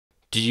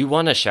Do you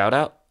want a shout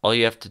out? All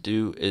you have to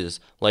do is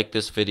like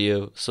this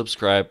video,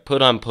 subscribe,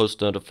 put on post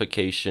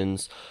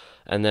notifications,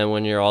 and then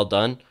when you're all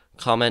done,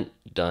 comment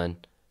done.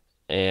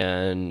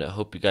 And I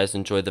hope you guys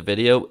enjoy the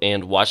video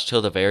and watch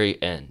till the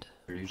very end.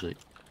 Usually,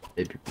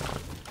 they people on.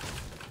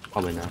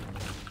 Probably not.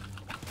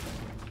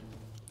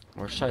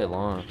 Where should I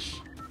launch?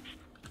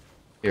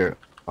 Here,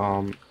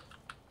 more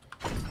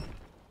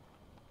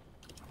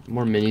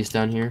minis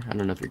down here. I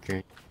don't know if you're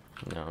carrying.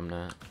 No, I'm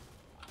not.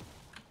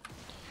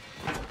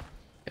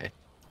 Okay.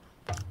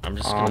 I'm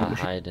just gonna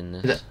hide in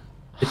this.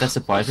 Is that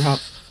supply drop?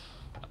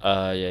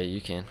 Yeah,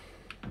 you can.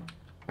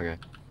 Okay.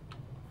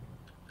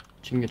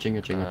 Chinga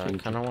chinga chinga I chinga.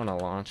 kind of want to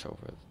launch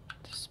over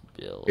this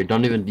build. Here,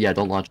 don't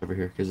launch over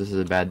here because this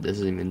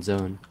isn't in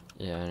zone.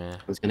 Yeah, I know. I'm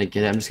just gonna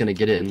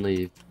get it and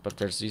leave. But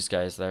there's these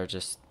guys that are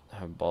just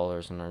have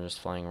ballers and are just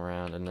flying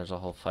around, and there's a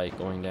whole fight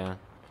going down.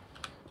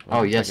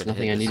 Oh yes,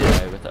 nothing I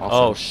needed. With awesome.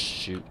 Oh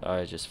shoot!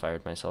 I just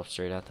fired myself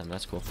straight at them.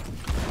 That's cool.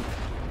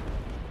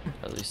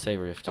 At least they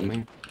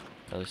rifted.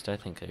 At least I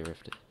think they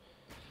rifted.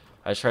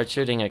 I tried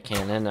shooting a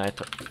cannon. I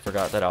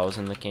forgot that I was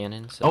in the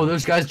cannon. So. Oh,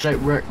 those guys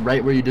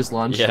right where you just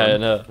launched. Yeah, them. I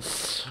know.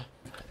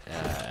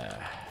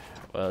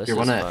 Well, this is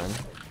fun.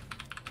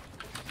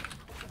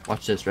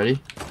 Watch this.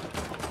 Ready?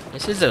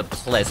 This is a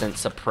pleasant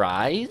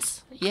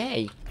surprise.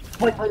 Yay!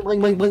 Boing boing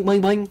boing boing boing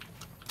boing boing.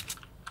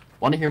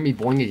 Want to hear me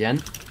boing again?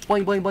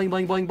 Boing boing boing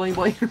boing boing boing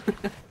boing.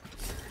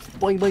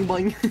 Boing boing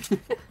boing.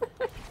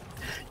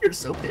 You're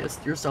so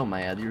pissed. You're so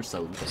mad. You're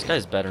so. This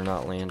guy's better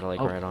not land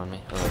like right on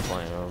me. Oh, they're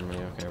flying over me.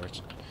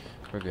 Okay,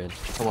 we're good.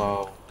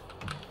 Hello.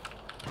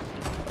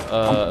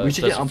 Does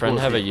a friend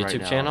have a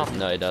YouTube channel?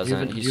 No, he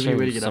doesn't. He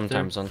streams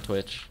sometimes on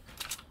Twitch.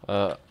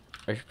 Are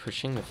you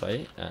pushing the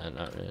fight?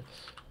 Not really.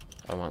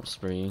 I want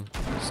spring.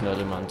 Snowed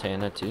in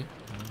Montana too.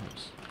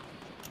 Nice.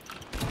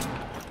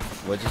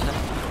 What'd you say?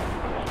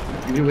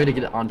 Give me a way to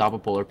get it on top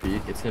of Polar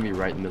Peak. It's gonna be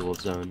right in the middle of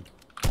zone.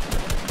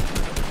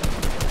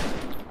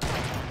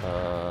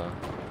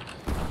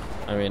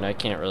 I mean, I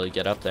can't really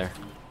get up there.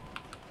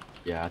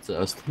 Yeah, it's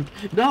us.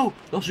 No,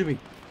 don't shoot me.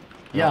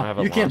 Yeah,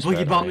 you can't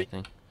boogie bomb me.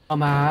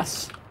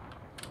 Dumbass.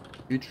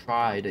 You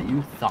tried.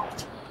 You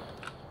thought.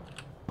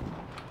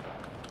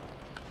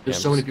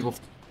 There's so many people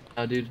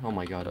now, dude. Oh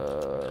my god.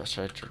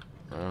 Should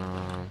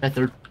That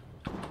third.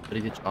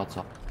 Gotta get shots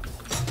off.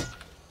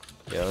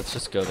 Yeah, let's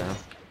just go down.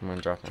 I'm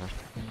gonna drop down.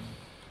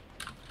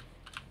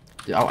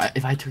 Dude,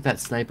 if I took that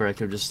sniper, I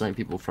could have just sniped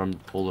people from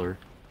Polar.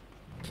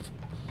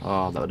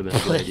 Oh, that would have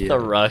been a good idea. The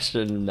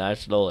Russian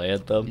national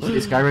anthem. You see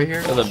this guy right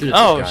here?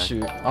 Oh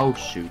shoot. Oh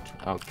shoot.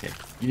 Okay.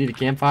 You need a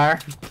campfire?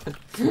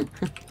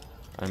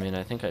 I mean,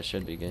 I think I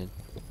should be good.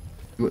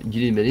 You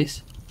need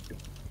minis?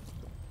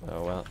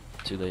 Oh well,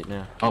 too late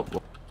now. Oh,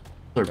 well.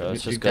 Slurpee. Yeah,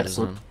 let's just get his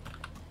on.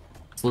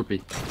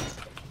 Slurpee.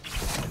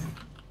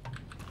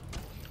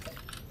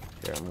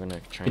 Here, I'm gonna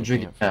try and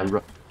drink it.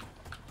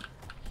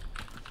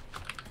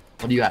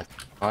 What do you got?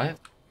 5?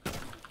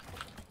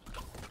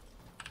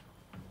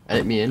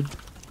 Edit me in.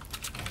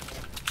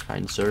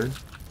 Kind sir.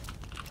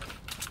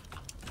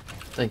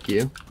 Thank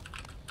you.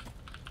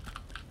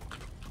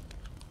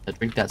 I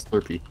drink that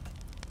Slurpee.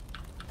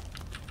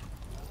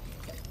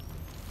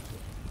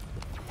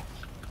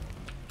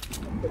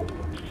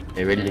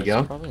 Hey, ready to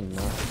go? Probably not.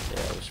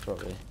 Yeah, we should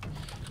probably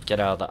get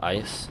out of the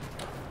ice.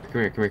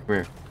 Come here, come here, come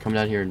here. Come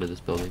down here into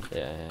this building.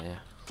 Yeah.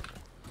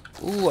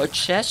 Ooh, a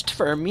chest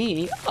for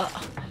me.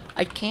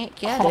 I can't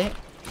get it.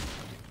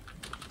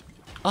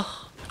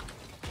 Oh.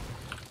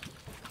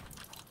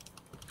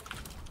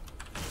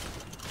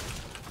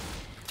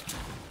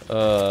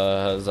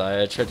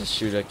 I tried to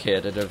shoot a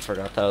kid and I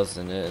forgot that I was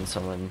in it, and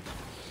someone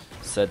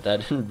said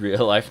that in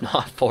real life,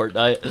 not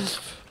Fortnite.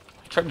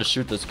 I tried to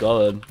shoot this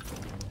gun,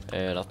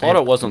 and I thought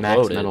it wasn't max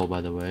loaded. metal,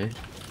 by the way.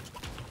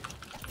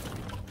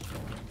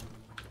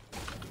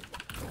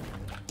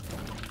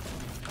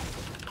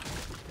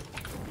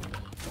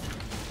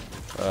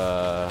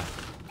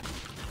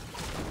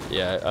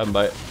 Yeah, I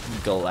might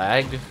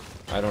Galag.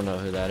 I don't know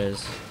who that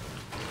is.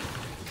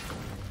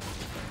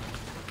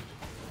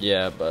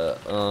 Yeah, but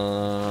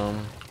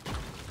I'll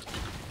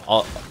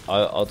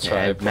try. Yeah,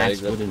 I have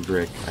max wood and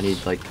brick. I need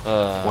like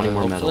 20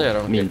 more metal. Hopefully I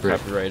don't get brick.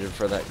 copyrighted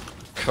for that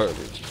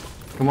garbage.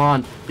 Come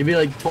on, give me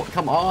like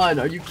come on.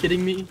 Are you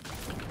kidding me?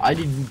 I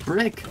need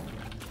brick.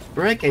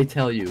 Brick, I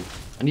tell you.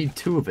 I need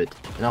 2 of it,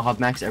 and I'll have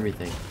max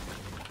everything.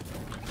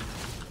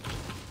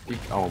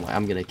 Oh my,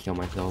 I'm gonna kill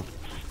myself.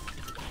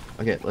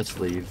 Okay, let's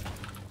leave.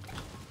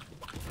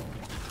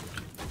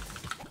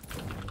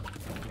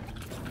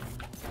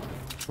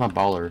 It's my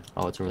baller.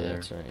 Oh, it's over there.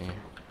 It's right here.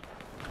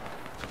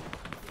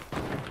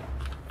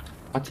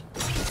 What?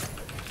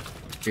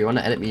 Do you want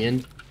to edit me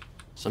in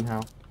somehow?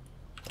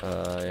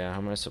 Yeah, how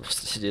am I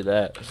supposed to do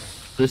that?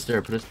 Put us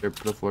there, put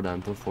the floor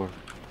down, put the floor.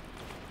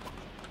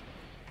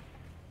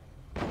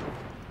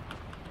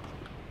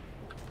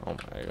 Oh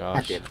my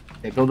gosh. Okay,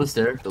 build the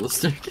stair, build the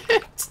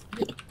staircase.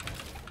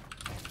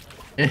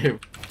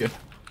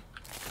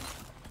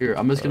 Here,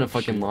 I'm just gonna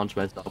fucking launch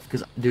myself,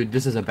 cause dude,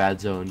 this is a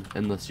bad zone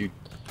unless you.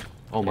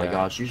 Oh my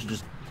gosh, you should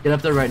just get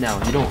up there right now.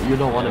 You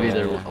don't want to be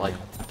there like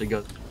to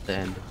go. The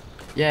end.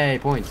 Yay,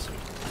 points.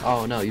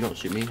 Oh no, you don't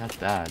shoot me. That's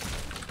bad.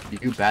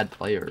 You bad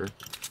player.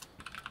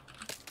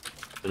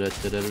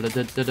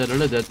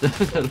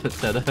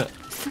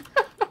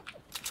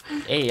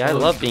 Hey, I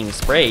love being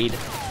sprayed.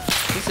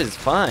 This is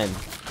fun. I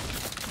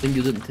think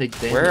you didn't take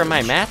damage. Where are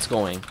my mats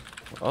going?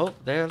 Oh,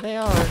 there they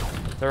are.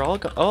 They're all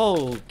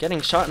oh, getting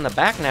shot in the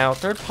back now.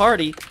 Third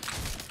party.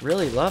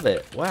 Really love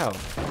it. Wow. I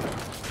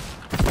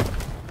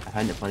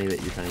find it funny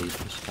that you're trying to use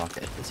this talk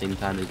at the same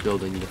time as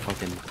building the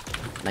fucking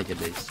mega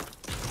base.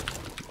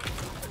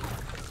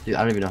 Dude,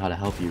 I don't even know how to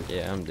help you.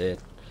 Yeah, I'm dead.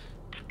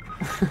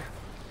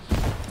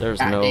 There's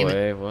no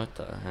way. What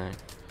the heck?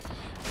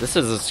 This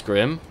is a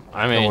scrim.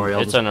 I mean, worry,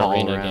 it's an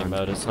arena game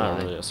mode. It's not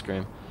really a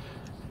scrim.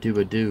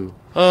 Do.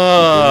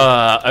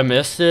 I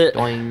missed it.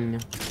 Boing.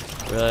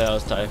 Really, I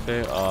was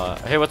typing.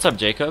 Hey, what's up,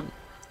 Jacob?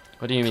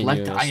 What do you mean?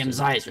 Collect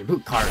Iron's Eyes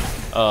reboot card.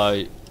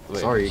 Wait,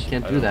 sorry, you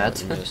can't do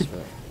that. Missed,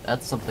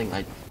 That's something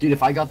I. Dude,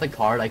 if I got the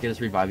card, I could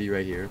just revive you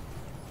right here.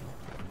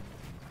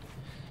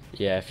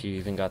 Yeah, if you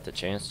even got the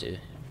chance to.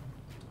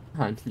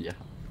 Yeah.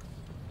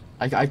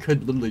 I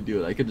could literally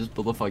do it. I could just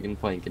build a fucking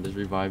plank and just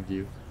revive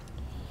you.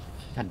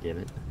 God damn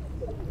it.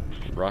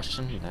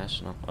 Russian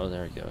national. Oh,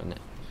 there we go.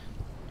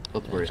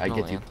 Don't worry, I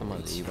get you. Anthem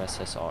of the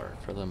USSR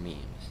for the memes.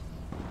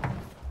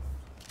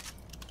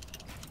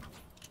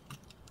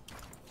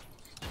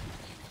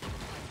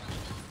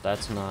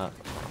 That's not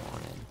what I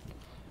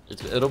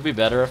wanted. It'll be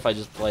better if I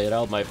just play it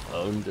out on my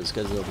phone, just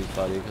because it'll be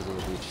funny, because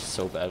it'll be just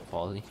so bad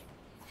quality.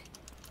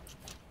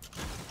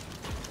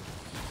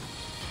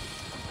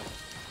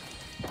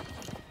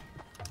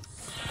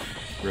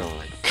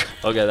 Really?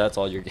 Okay, that's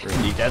all you're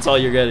getting. That's all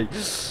you're getting.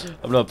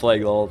 I'm not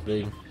playing the whole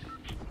thing.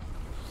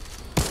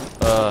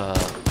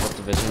 What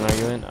division are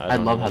you in? I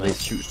love how they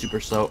shoot super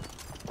slow.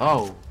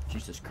 Oh,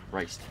 Jesus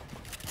Christ.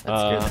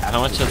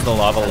 How much is the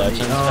Lava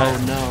Legends pack?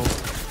 Oh no.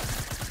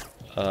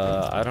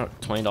 I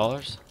don't.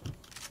 $20.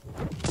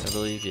 I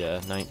believe, yeah,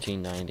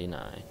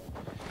 $19.99.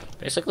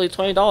 Basically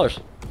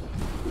 $20.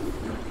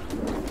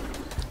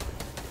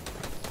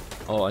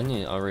 Oh, I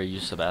need to already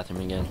use the bathroom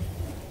again.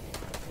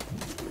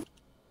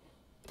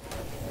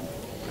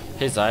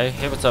 Hey Zai,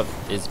 hey, what's up?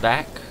 Is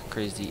back?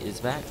 Crazy is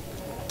back?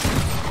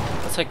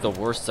 That's like the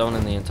worst zone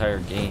in the entire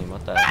game.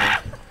 What the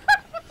heck?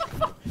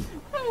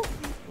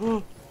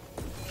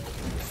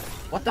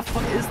 What the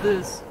fuck is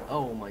this?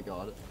 Oh my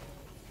god.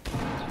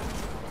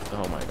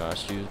 Oh my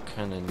gosh, you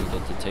kind of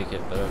needed to take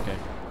it, but okay.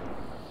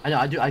 I know,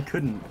 I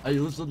couldn't. I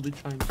was literally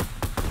trying to...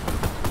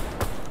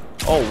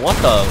 Oh, what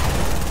the?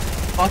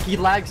 Fuck, he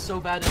lags so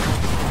bad. Zone.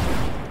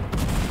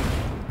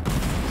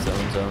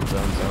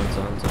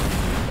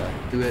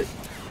 Okay. Do it.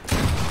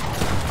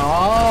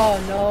 Oh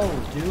no,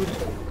 dude.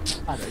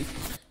 God,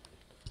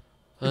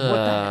 what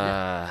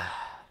the heck?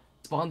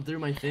 Spawn through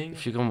my thing?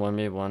 If you can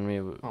 1v1 me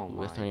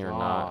with me or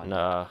not.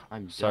 Nah.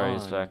 I'm sorry, done,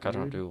 it's back. Dude. I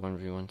don't do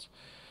 1v1s.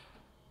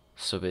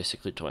 So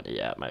basically 20.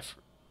 Yeah,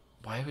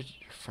 why would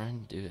your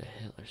friend do a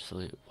Hitler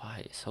salute?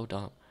 Why? So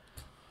dumb.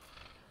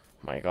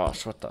 My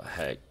gosh, what the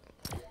heck?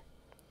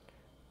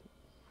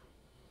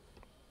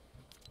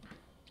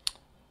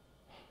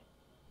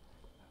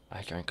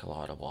 I drank a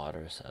lot of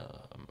water,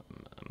 so...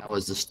 that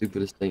was the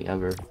stupidest thing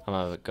ever. I'm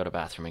gonna go to the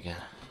bathroom again.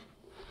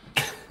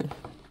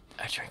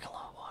 I drank a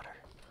lot of water.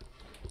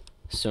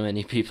 So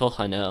many people,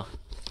 I know.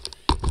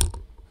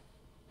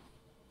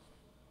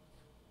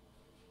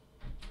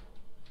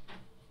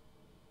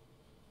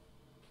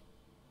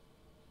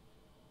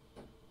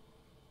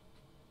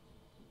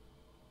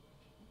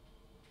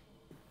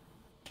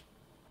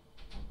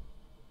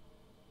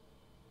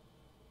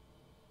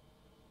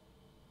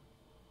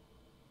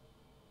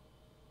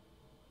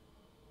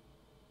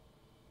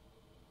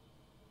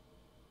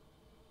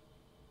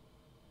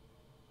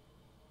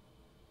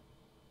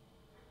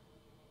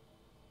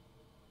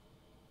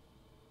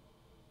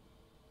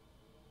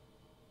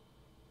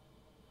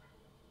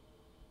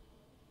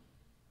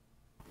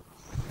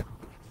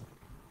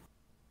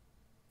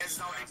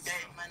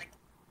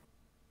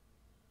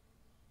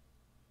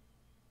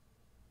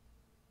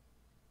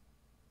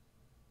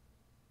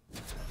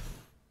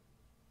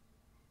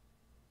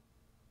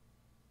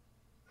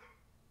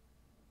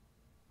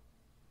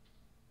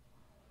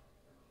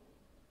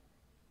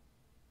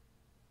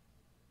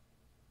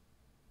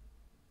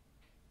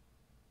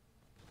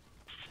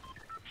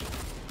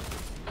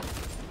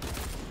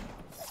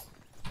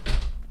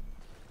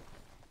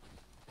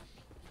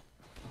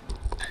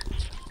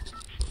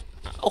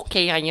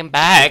 Okay, I am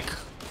back.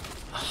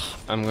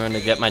 I'm going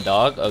to get my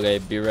dog. Okay,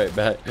 be right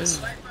back.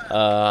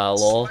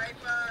 Lol.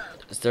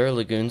 Is there a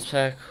Lagoons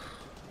pack?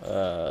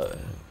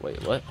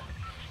 Wait, what?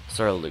 Is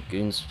there a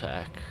Lagoons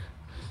pack?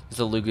 Is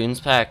the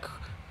Lagoons pack?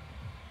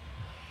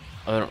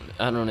 I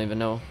don't even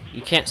know.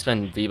 You can't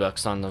spend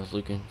V-Bucks on those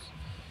Lagoons.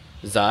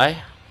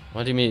 Zai?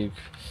 What do you mean?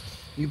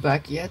 You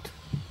back yet?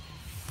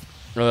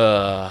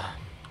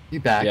 You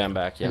back? Yeah, I'm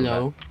back. Yeah,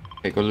 hello.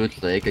 Okay, go to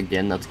the lake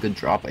again. That's a good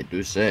drop, I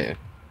do say.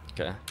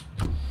 Okay.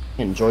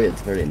 Enjoy it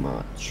very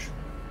much.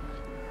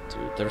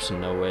 Dude, there's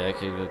no way I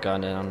could have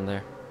gotten it on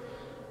there.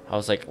 I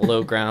was like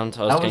low ground.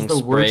 I was that getting was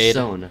the sprayed. Worst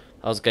zone.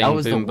 I was That getting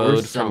was the boomboed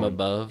worst from zone.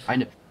 above. I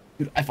know.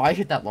 Dude, if I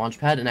hit that launch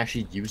pad and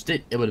actually used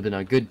it, it would have been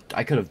a good.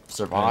 I could have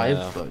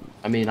survived, but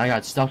I mean, I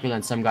got stuck and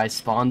then some guy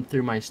spawned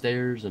through my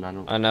stairs, and I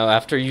don't. I know.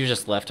 After you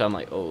just left, I'm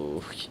like,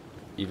 oh,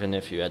 even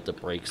if you had to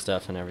break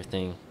stuff and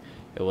everything,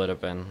 it would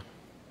have been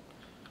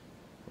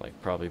like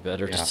probably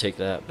better to take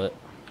that. But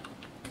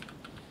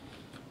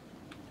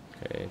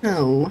okay.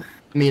 No.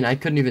 I mean, I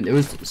couldn't even. It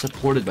was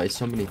supported by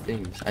so many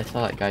things. I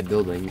saw that guy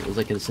building. It was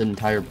like this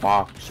entire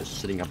box just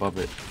sitting above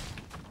it.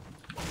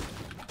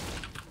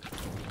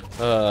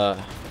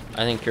 I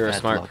think you're a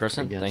smart luck,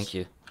 person. Thank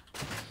you.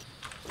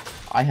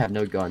 I have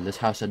no gun. This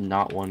house had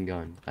not one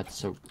gun. That's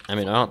so. I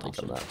mean, I don't think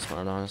I'm that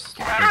smart,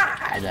 honestly.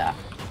 I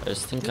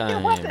just think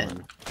I'm. I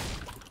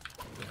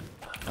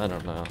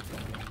don't know.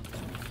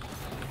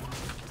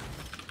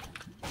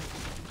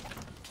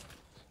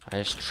 I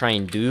just try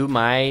and do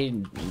my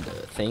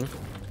thing.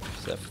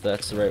 If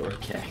that's the right word.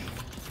 Okay.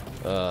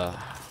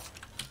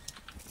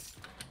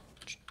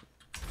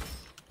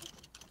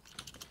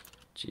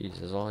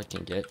 Jeez, is all I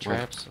can get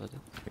traps?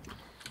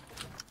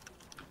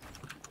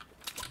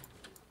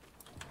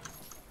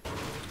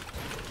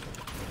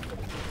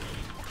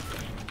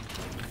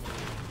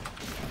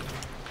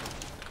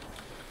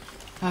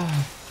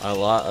 I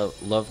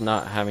love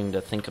not having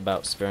to think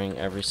about sparing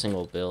every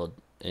single build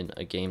in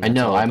a game. I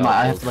know. I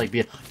have to like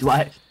be.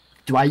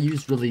 Do I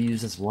really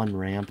use this one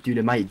ramp, dude?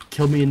 It might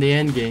kill me in the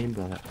end game,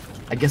 but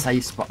I guess I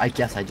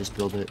just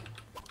build it.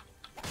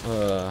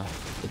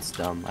 It's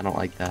dumb. I don't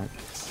like that.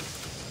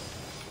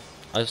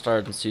 I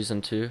started in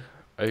season 2.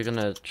 Are you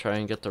gonna try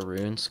and get the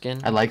rune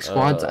skin? I like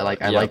squads. I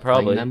like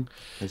playing them.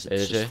 It's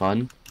just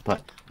fun.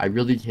 But I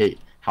really hate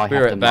how I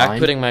have to back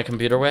putting my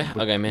computer away.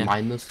 Okay, man.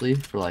 Mindlessly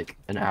for like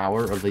an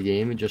hour of the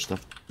game just to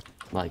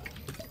like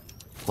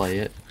play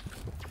it.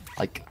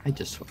 Like I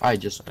just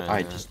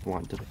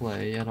want to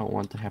play. I don't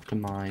want to have to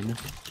mine.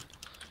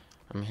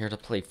 I'm here to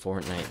play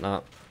Fortnite,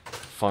 not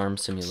Farm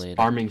Simulator.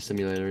 Farming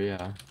Simulator,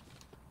 yeah.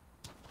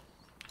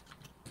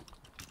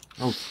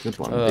 Oh, good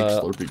one. Big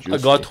slurpy juice.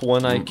 I got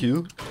 1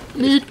 IQ.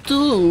 Me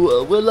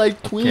too. We're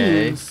like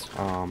twins.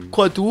 Okay.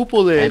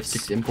 Quadruple it. I have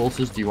 6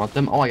 impulses. Do you want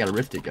them? Oh, I got a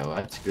rift to go.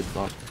 That's good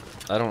luck.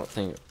 I don't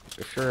think.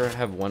 If you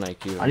have 1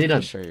 IQ,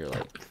 I'm sure you're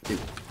like. Dude,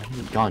 I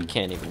need a gun.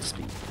 Can't even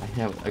speak. I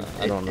have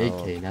a I don't know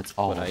AK, and that's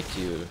all. What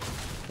IQ?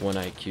 1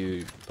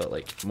 IQ, but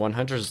like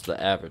 100 is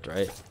the average,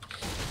 right?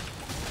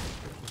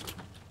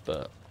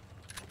 But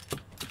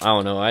I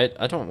don't know. I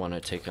don't want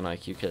to take an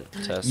IQ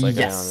test. Like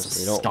I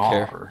honestly don't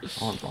care.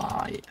 All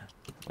right.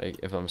 Like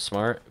if I'm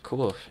smart,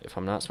 cool. If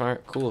I'm not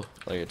smart, cool.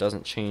 Like it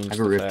doesn't change. I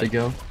have a rift to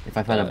go. If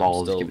I find a ball,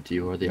 I'll just give it to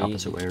you, or the me.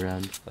 opposite way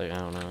around. Like I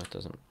don't know. It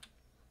doesn't.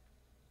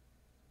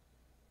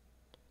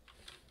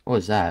 What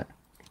was that?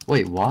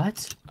 Wait,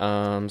 what?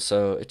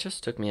 So it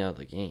just took me out of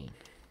the game.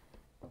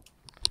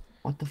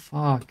 What the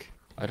fuck?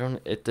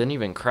 It didn't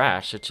even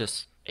crash. It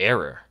just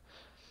error.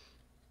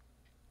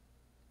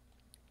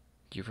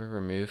 You were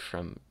removed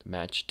from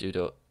match due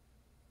to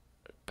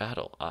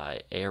battle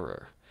eye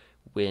error.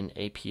 Win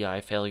API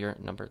failure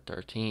number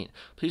 13.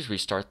 Please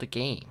restart the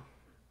game.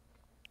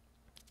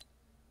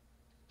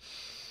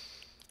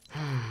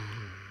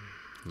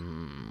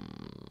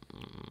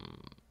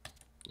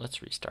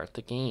 Let's restart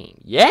the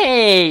game.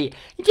 Yay!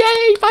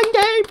 Yay! Fun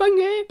game! Fun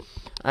game!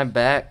 I'm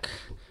back.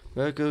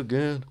 Back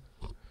again.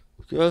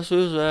 Guess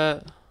who's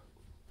that?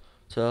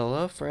 Tell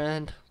a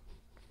friend.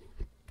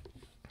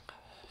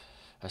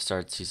 I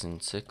started season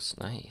 6.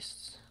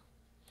 Nice.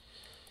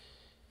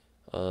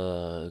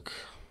 Ugh.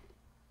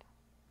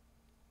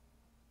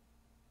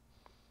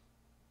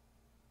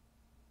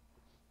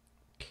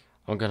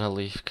 I'm gonna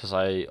leave because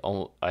I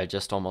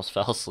just almost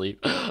fell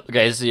asleep.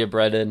 Okay, see you,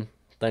 Brendan.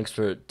 Thanks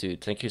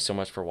dude. Thank you so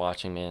much for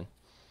watching, man.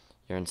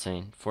 You're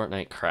insane.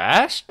 Fortnite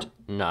crashed?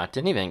 No, it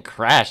didn't even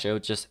crash.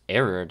 It just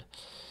errored.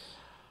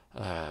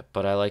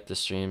 But I like the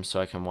stream, so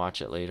I can watch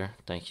it later.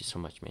 Thank you so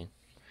much, man.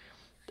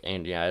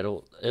 And yeah,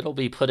 it'll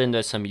be put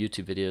into some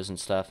YouTube videos and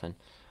stuff. And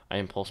I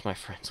impulsed my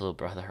friend's little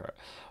brother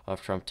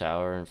off Trump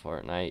Tower in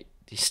Fortnite.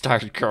 He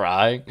started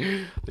crying.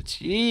 But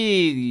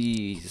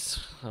jeez.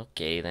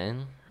 Okay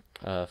then.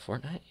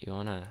 Fortnite, you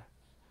wanna?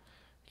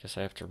 Guess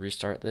I have to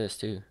restart this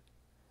too.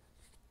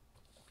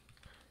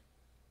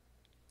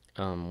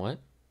 What?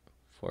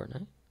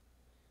 Fortnite?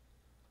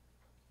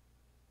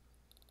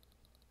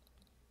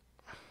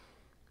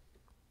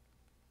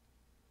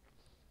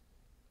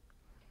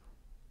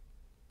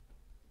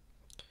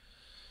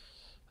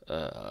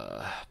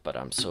 But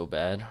I'm so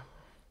bad.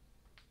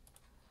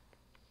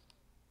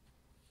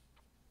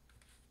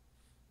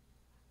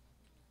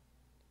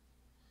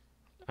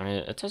 I mean,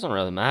 it doesn't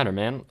really matter,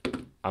 man.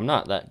 I'm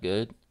not that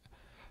good.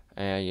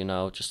 You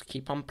know, just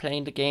keep on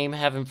playing the game,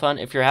 having fun.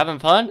 If you're having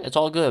fun, it's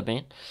all good,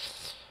 man.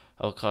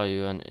 I'll call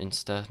you an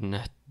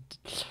Insta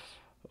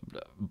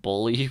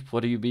bully.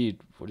 What do you mean?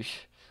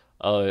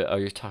 Oh,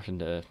 you're talking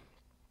to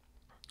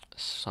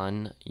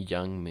Sun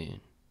Young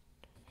Moon.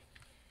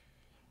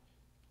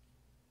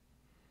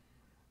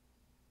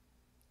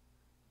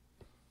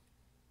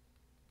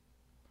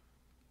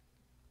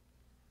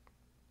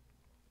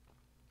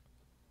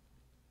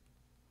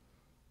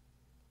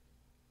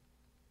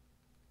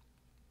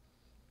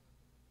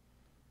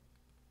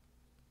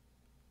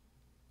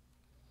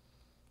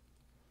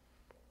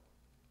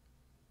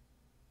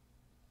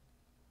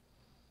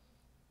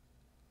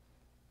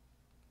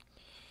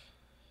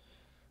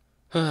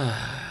 Let's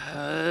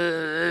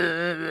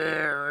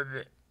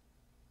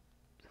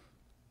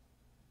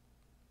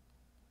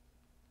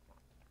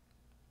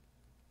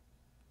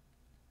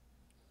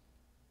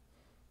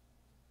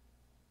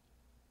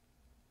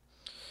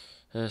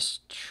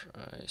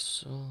try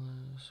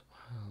solos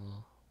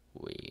while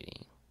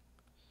waiting.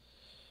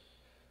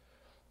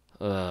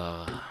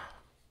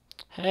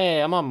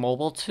 Hey, I'm on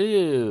mobile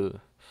too.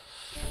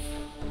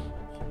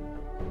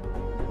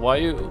 Why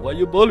you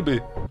bullying me?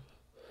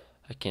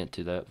 I can't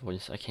do that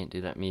voice. I can't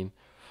do that meme.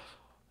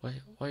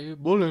 Why you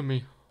bullying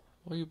me?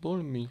 Why you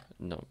bullying me?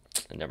 No,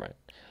 never mind.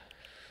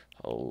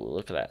 Oh,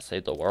 look at that.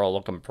 Save the world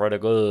looking pretty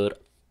good.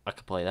 I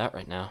could play that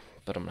right now,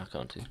 but I'm not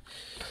going to.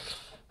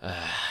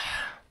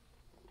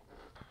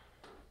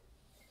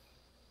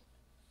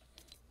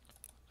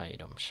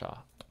 Item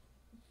shop.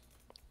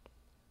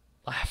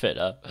 Laugh it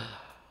up.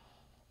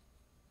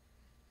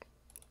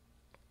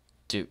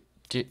 Do.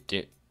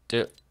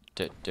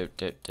 I'm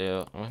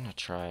gonna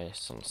try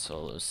some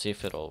solos, see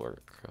if it'll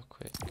work real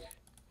quick.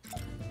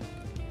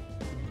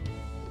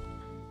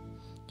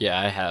 Yeah,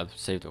 I have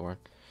saved the word.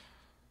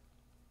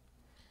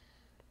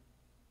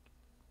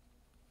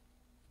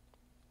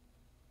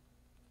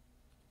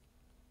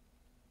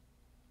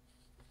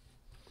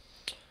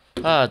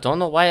 Don't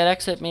know why it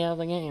exited me out of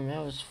the game.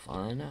 That was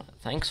fun.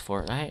 Thanks,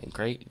 Fortnite.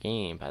 Great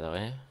game, by the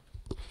way.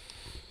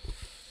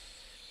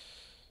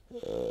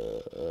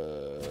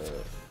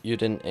 You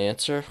didn't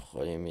answer?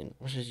 What do you mean?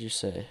 What did you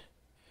say?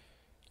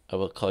 I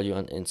will call you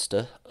on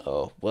Insta.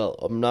 Oh, well,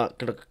 I'm not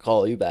gonna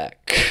call you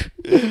back.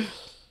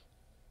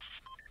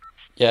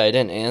 Yeah, I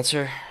didn't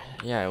answer.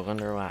 Yeah, I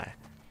wonder why.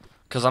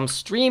 'Cause I'm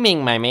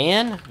streaming, my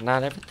man.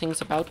 Not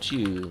everything's about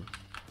you.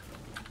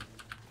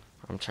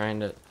 I'm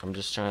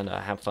just trying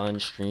to have fun,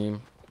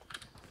 stream.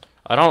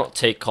 I don't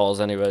take calls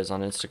anyways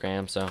on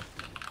Instagram, so.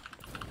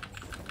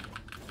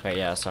 But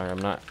yeah, sorry, I'm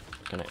not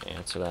gonna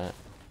answer that.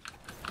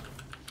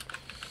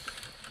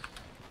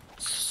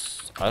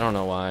 I don't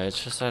know why,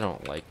 it's just I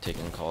don't like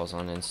taking calls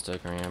on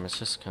Instagram. It's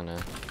just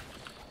kinda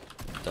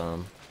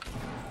dumb.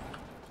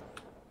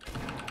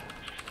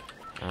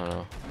 I don't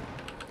know.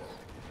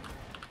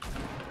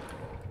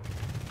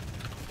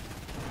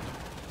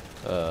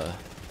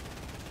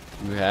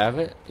 You have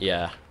it?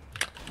 Yeah.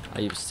 I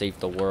use Save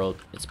the World.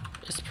 It's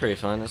pretty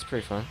fun. It's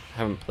pretty fun. I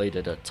haven't played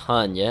it a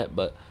ton yet,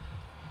 but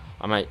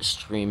I might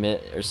stream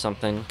it or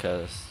something,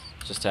 cause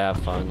just to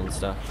have fun and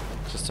stuff,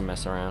 just to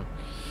mess around.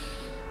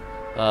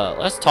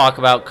 Let's talk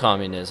about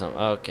communism.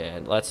 Okay,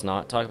 let's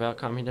not talk about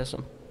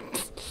communism.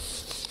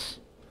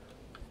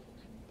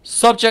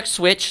 Subject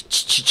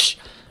switch.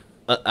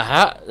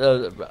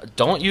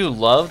 Don't you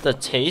love the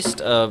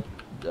taste of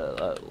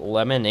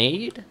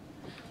lemonade?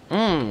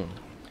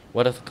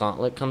 What if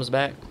Gauntlet comes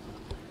back?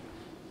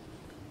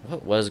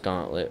 What was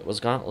Gauntlet? Was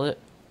Gauntlet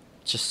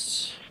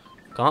just...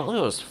 Gauntlet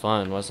was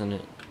fun, wasn't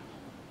it?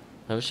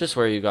 It was just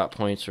where you got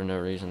points for no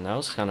reason. That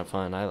was kind of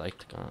fun. I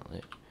liked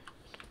Gauntlet.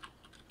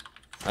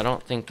 I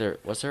don't think there...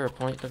 Was there a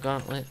point to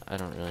Gauntlet? I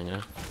don't really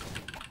know.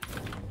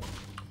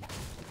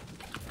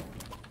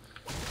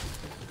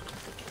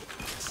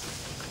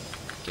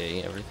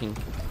 Okay, everything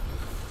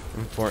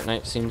in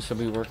Fortnite seems to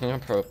be working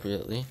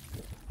appropriately.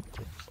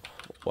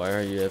 Why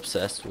are you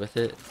obsessed with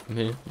it?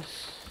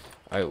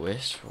 I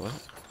wish. What?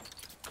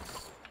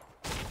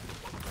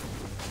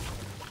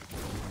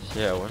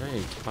 Yeah, what are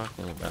you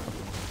talking about?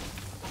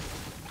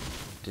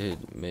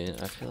 Dude, man,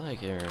 I feel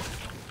like you're...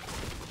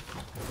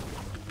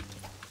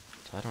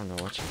 I don't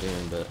know what you're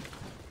doing, but...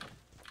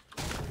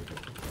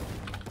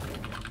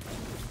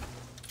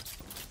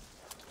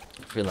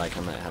 I feel like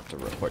I might have to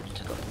report you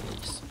to the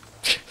police.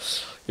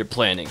 You're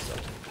planning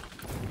something.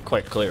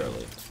 Quite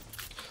clearly.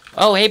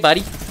 Oh, hey,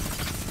 buddy.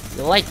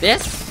 You like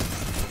this?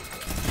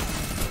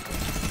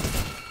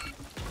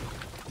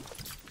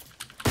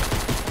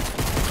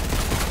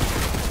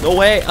 No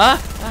way.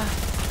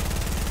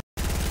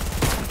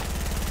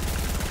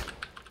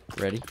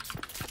 Ready?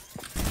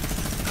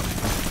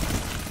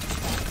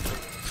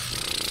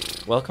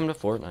 Welcome to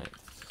Fortnite.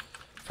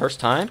 First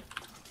time?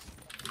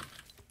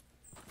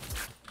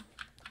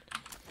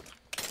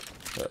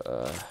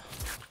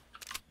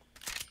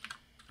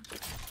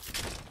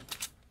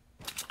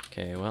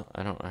 Okay, well,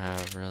 I don't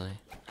have really.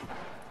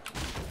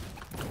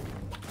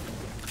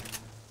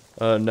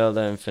 No,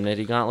 the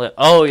Infinity Gauntlet.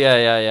 Oh, yeah.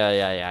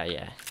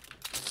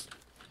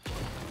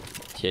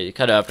 Yeah, you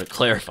kind of have to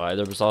clarify.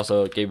 There was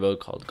also a game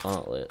mode called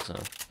Gauntlet,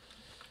 so.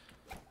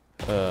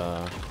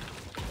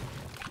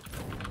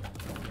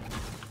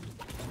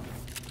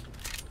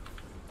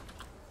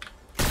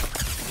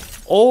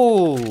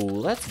 Oh,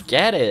 let's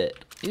get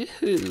it.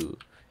 Ew.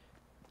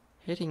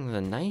 Hitting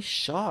the nice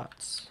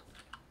shots.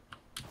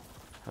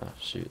 Oh,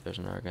 shoot, there's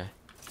another guy.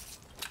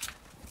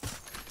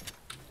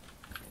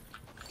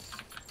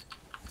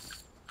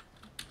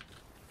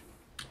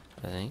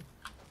 I think.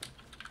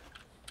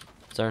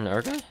 Is there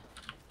another guy?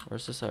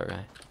 Where's this other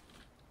guy?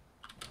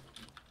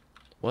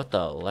 What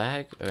the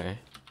lag? Okay.